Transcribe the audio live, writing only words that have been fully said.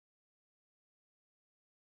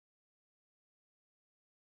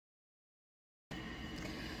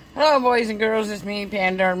Hello, boys and girls. It's me,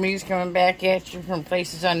 Pandora Muse, coming back at you from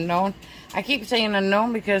places unknown. I keep saying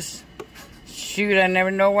unknown because, shoot, I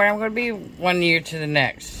never know where I'm going to be 1 year to the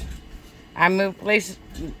next. I move places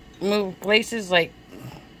like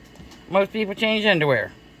most people change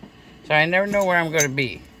underwear. So I never know where I'm going to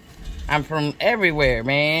be. I'm from everywhere,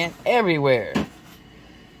 man. Everywhere.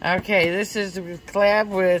 Okay, this is a collab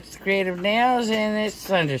with Creative Nails, and it's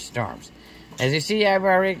Thunderstorms. As you see, I've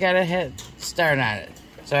already got a head start on it.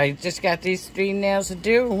 So I just got these 3 nails to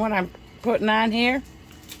do. And what I'm putting on here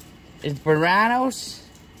is Buranos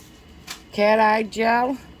Cat Eye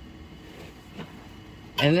Gel.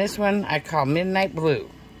 And this one I call Midnight Blue.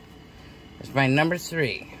 It's my number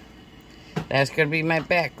 3. That's going to be my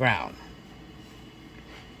background.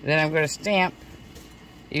 Then I'm going to stamp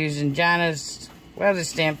using Jonna's weather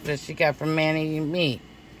stamp that she got from Manny and me.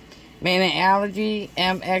 Manny Allergy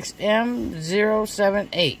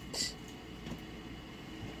MXM078.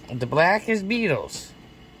 The black is Beatles.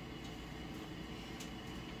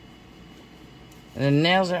 And the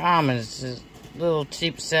nails are almonds. It's a little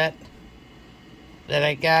cheap set that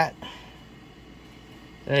I got.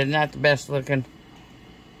 They're not the best looking.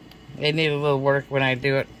 They need a little work when I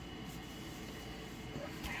do it.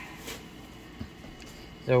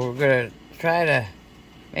 So we're going to try to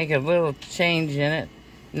make a little change in it.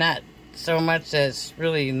 Not so much that it's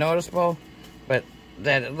really noticeable, but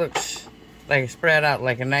that it looks like it's spread out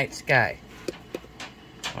like a night sky.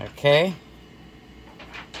 Okay.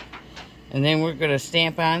 And then we're going to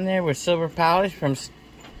stamp on there with silver polish from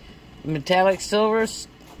Metallic Silver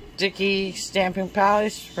Sticky Stamping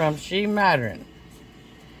Polish from She Modern.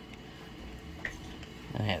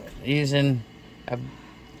 Using a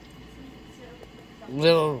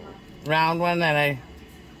little round one that I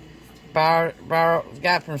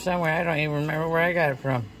got from somewhere. I don't even remember where I got it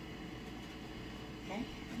from.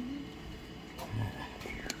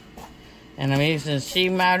 And I'm using She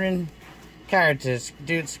Modern card to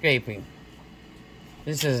do the scraping.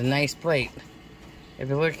 This is a nice plate. If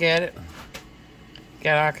you look at it,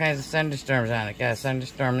 got all kinds of thunderstorms on it. Got a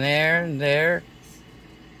thunderstorm there and there.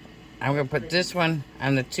 I'm going to put this one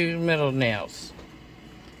on the 2 middle nails.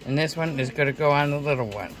 And this one is going to go on the little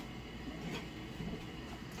one.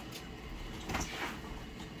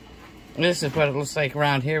 This is what it looks like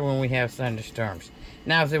around here when we have thunderstorms.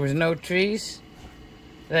 Now, if there was no trees,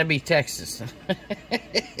 that'd be Texas.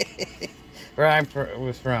 Where I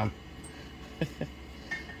was from.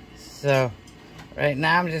 So, right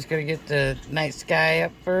now I'm just going to get the night sky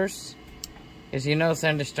up first. Because you know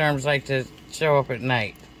thunderstorms like to show up at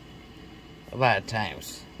night. A lot of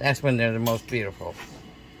times. That's when they're the most beautiful.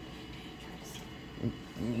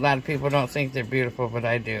 A lot of people don't think they're beautiful, but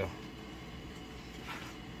I do.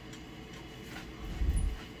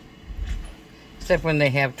 Except when they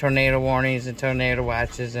have tornado warnings and tornado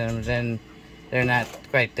watches, and then they're not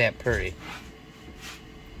quite that pretty.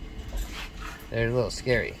 They're a little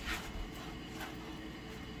scary.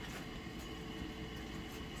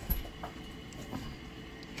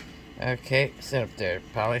 Okay, set up there,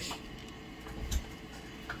 polish.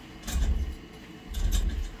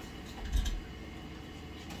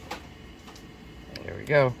 There we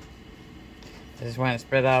go. I just want to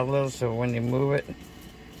spread out a little so when you move it,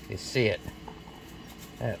 you see it.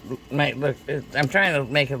 That might look, I'm trying to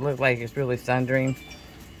make it look like it's really thundering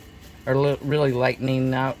or really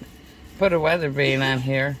lightning out. Put a weather vane on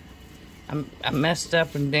here. I messed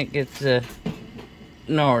up and didn't get the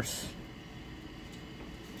north.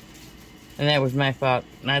 And that was my fault.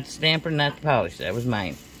 Not the stamper, not the polish. That was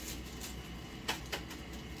mine.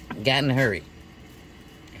 Got in a hurry.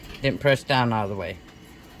 Didn't press down all the way.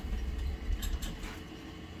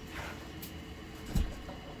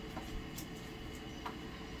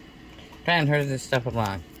 Trying to hurry this stuff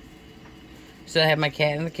along. Still have my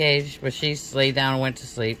cat in the cage, but she's laid down and went to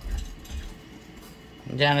sleep.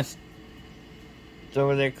 Jonna's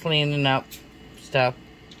over there cleaning up stuff.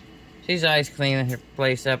 She's always cleaning her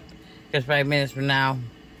place up. Because 5 minutes from now,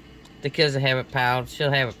 the kids will have it piled.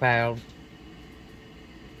 She'll have it piled.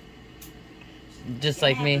 Just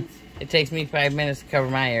like me. It takes me 5 minutes to cover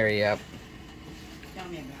my area up. Tell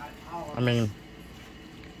me about it. I mean,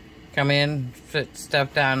 come in, put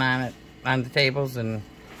stuff down on it, on the tables, and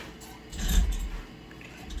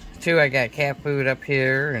 2, I got cat food up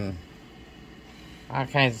here and all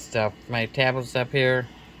kinds of stuff. My tablets up here.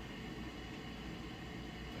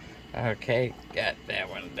 Okay, got that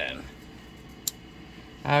one done.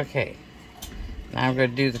 Okay, now I'm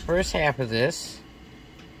going to do the first half of this.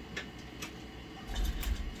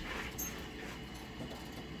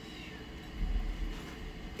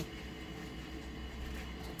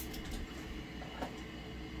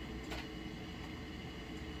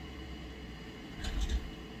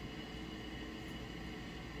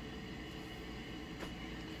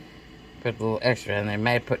 Put a little extra in there.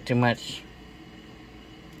 Might have put too much.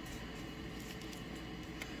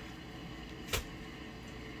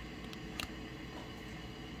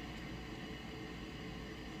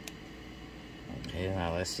 Okay,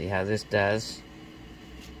 now let's see how this does.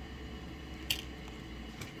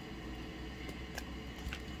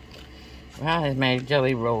 Well, as my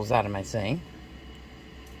jelly rolls out of my thing.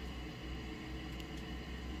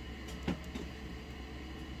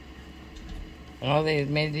 Well, they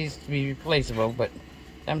made these to be replaceable, but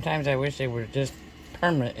sometimes I wish they were just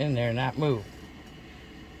permanent in there and not move.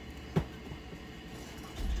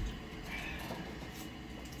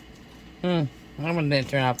 That one didn't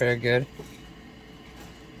turn out very good.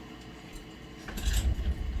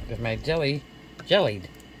 Because my jellied.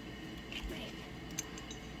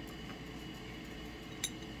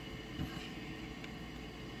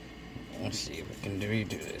 Let's see if we can redo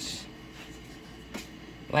this.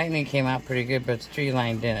 Lightning came out pretty good, but the tree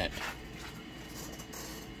line didn't.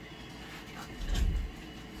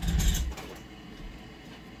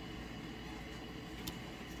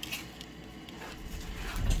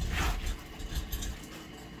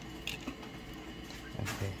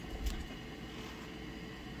 Okay.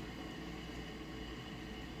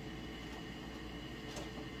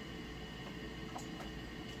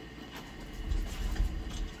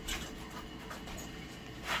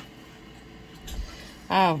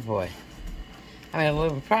 Oh boy. I had a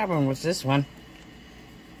little problem with this one.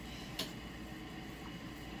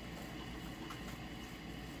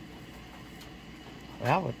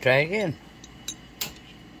 Well, we'll try again.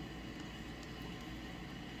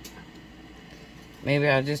 Maybe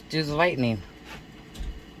I'll just do the lightning.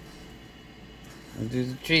 And do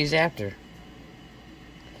the trees after.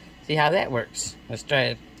 See how that works. Let's try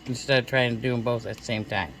it instead of trying to do them both at the same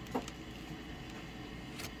time.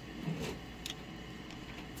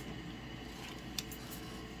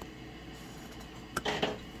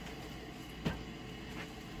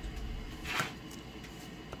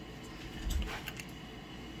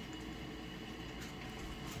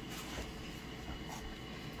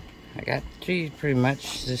 I got the trees pretty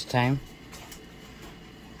much this time.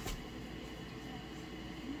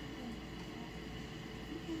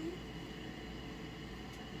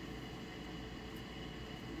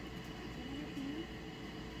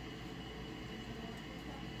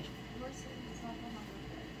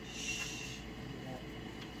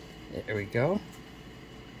 There we go.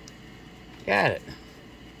 Got it.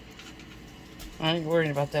 I ain't worried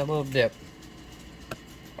about that little dip.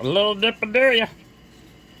 A little dip will do ya.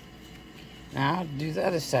 Now do the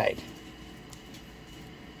other side.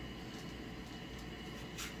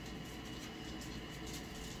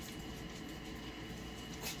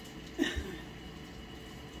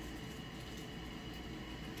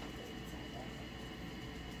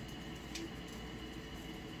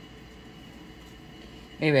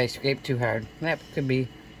 Maybe I scraped too hard. That could be.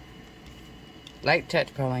 Light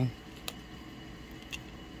touch pulling.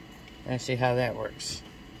 Let's see how that works.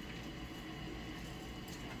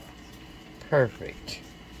 Perfect.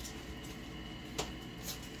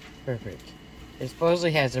 Perfect. It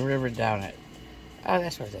supposedly has a river down it. Oh,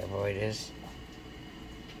 that's what that void is.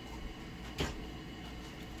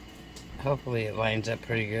 Hopefully it lines up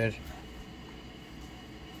pretty good.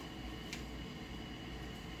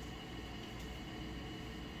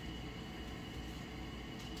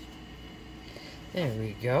 There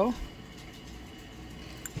we go.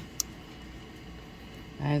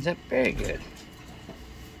 Lines up very good.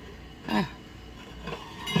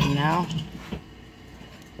 And now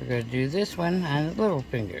we're going to do this one on the little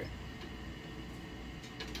finger.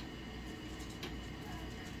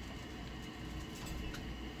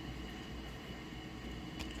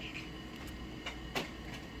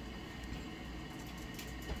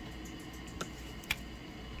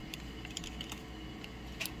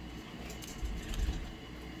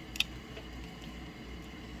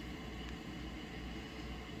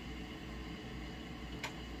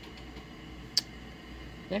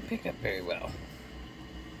 Didn't pick up very well.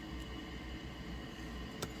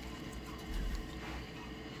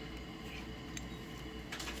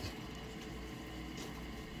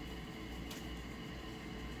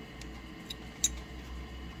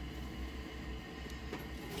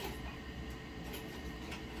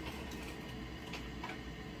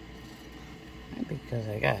 Because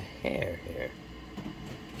I got hair here.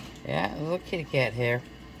 Yeah, a little kitty cat hair.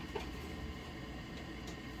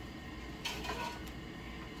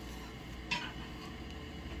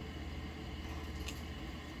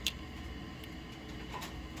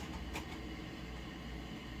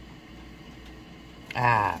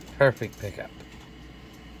 Ah, perfect pickup.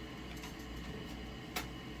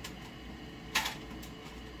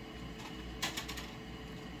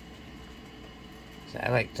 So I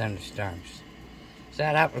like thunderstorms.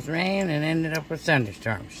 Started out with rain and ended up with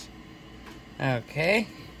thunderstorms. Okay.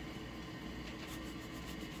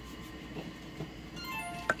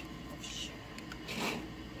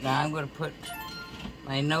 Now I'm going to put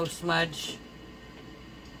my no smudge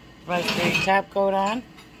free top coat on.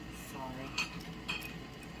 Sorry.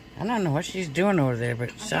 I don't know what she's doing over there,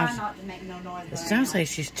 but I try not to make no noise. it sounds like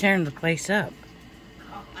she's tearing the place up.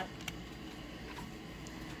 God.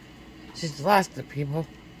 She's lost it, people.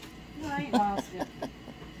 No, I ain't lost it.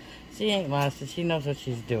 She ain't lost it. She knows what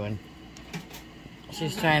she's doing.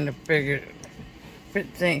 She's trying to fit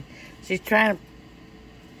things. She's trying to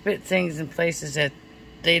fit things in places that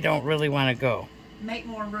they don't really want to go. Make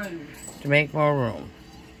more room. To make more room.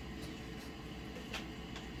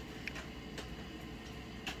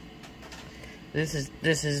 This is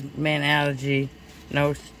Manology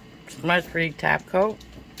No Smudge Free Top Coat.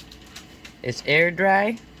 It's air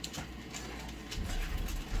dry.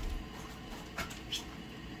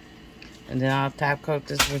 And then I'll top coat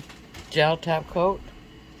this with gel top coat.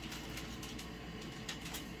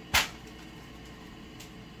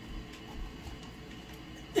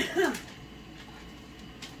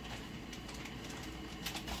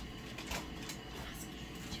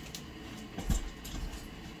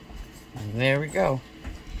 And there we go.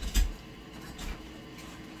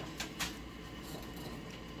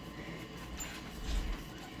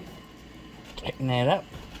 Tighten that up.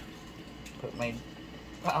 Put my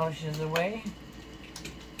polishes away.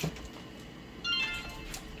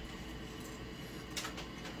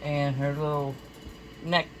 And her little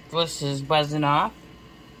necklace is buzzing off.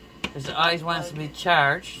 Because it always wants to be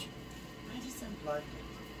charged. I just unplugged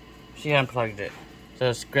it. She unplugged it.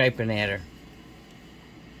 So it's scraping at her.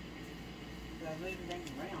 I'm moving things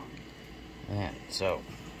around. Yeah, so.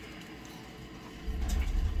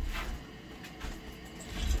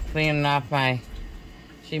 Cleaning off my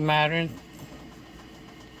She Modern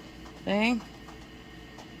thing.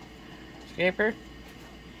 Scraper.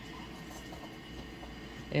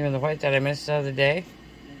 Even the white that I missed the other day.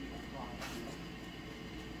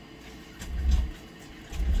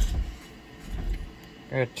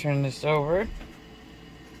 Gonna turn this over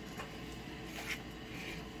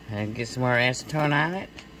and get some more acetone on it.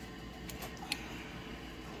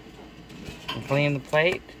 And clean the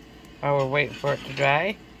plate while we're waiting for it to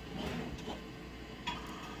dry.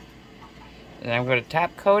 And I'm going to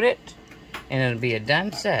top coat it, and it'll be a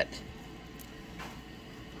done set.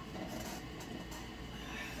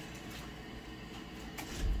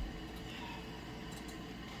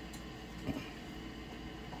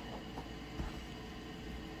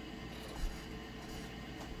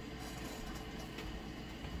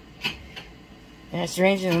 Yeah,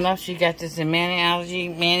 strange enough, she got this in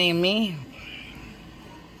Manology, Manny and Me.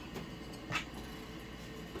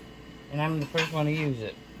 And I'm the first one to use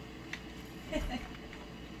it.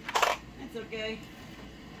 That's okay.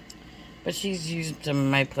 But she's used some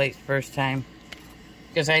of my plates first time.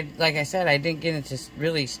 Because like I said, I didn't get into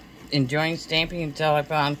really enjoying stamping until I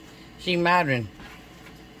found She Modern.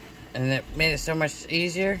 And it made it so much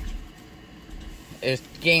easier. It's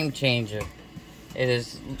a game changer. It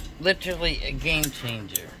is literally a game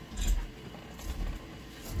changer.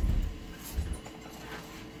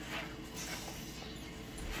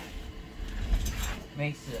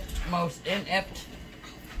 Makes the most inept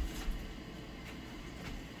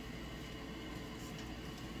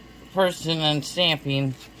person on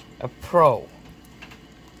stamping a pro.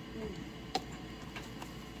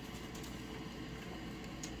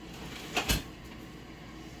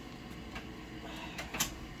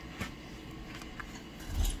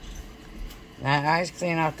 Now I always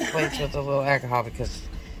clean off the plates with a little alcohol because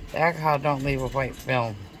the alcohol don't leave a white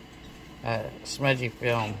film, smudgy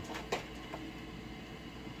film.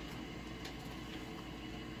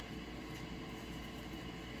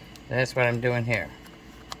 That's what I'm doing here.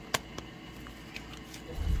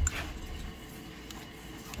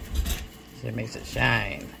 So it makes it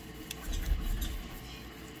shine.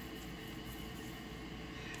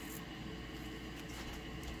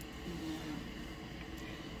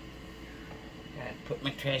 Gotta put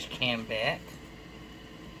my trash can back.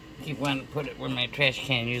 Keep wanting to put it where my trash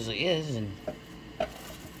can usually is, and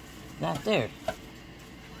not there.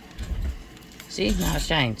 See, now it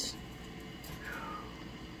shines.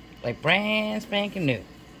 Like brand spanking new.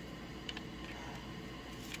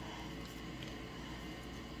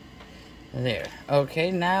 There.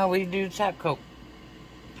 Okay, now we do top coat.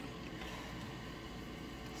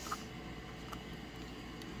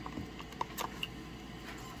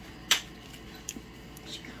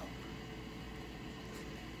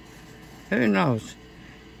 Who knows?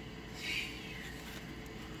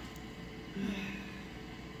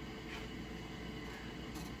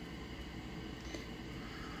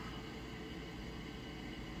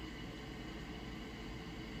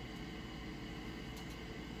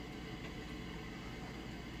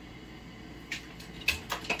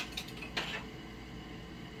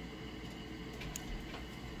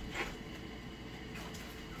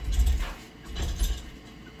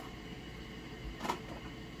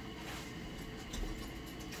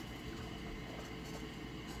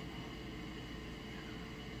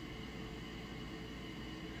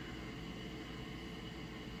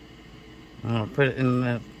 I'm going to put it in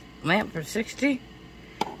the lamp for 60.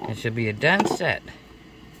 It should be a done set.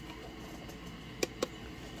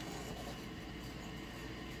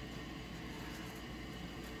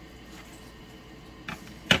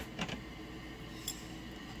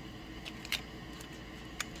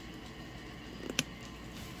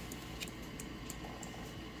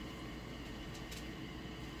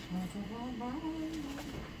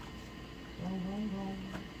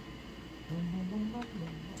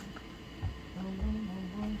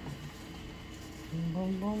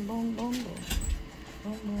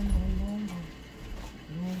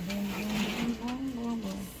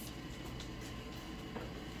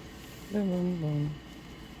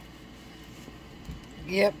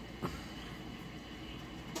 Yep.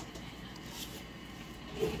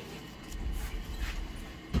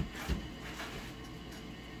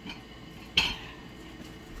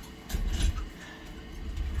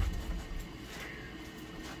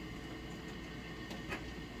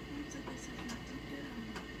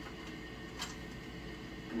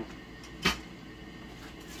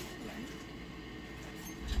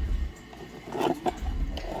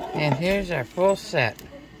 And here's our full set.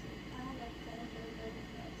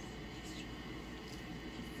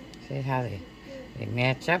 See how they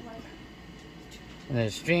match up? And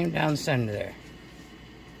there's a stream down the center there.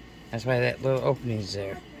 That's why that little opening's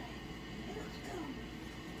there.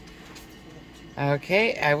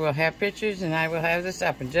 Okay, I will have pictures and I will have this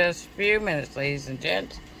up in just a few minutes, ladies and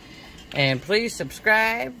gents. And please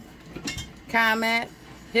subscribe, comment,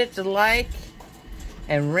 hit the like,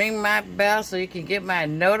 and ring my bell so you can get my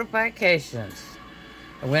notifications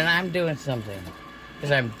when I'm doing something.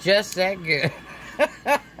 Because I'm just that good.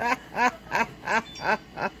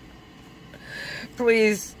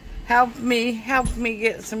 Please help me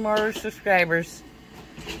get some more subscribers.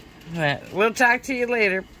 We'll talk to you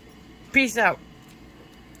later. Peace out.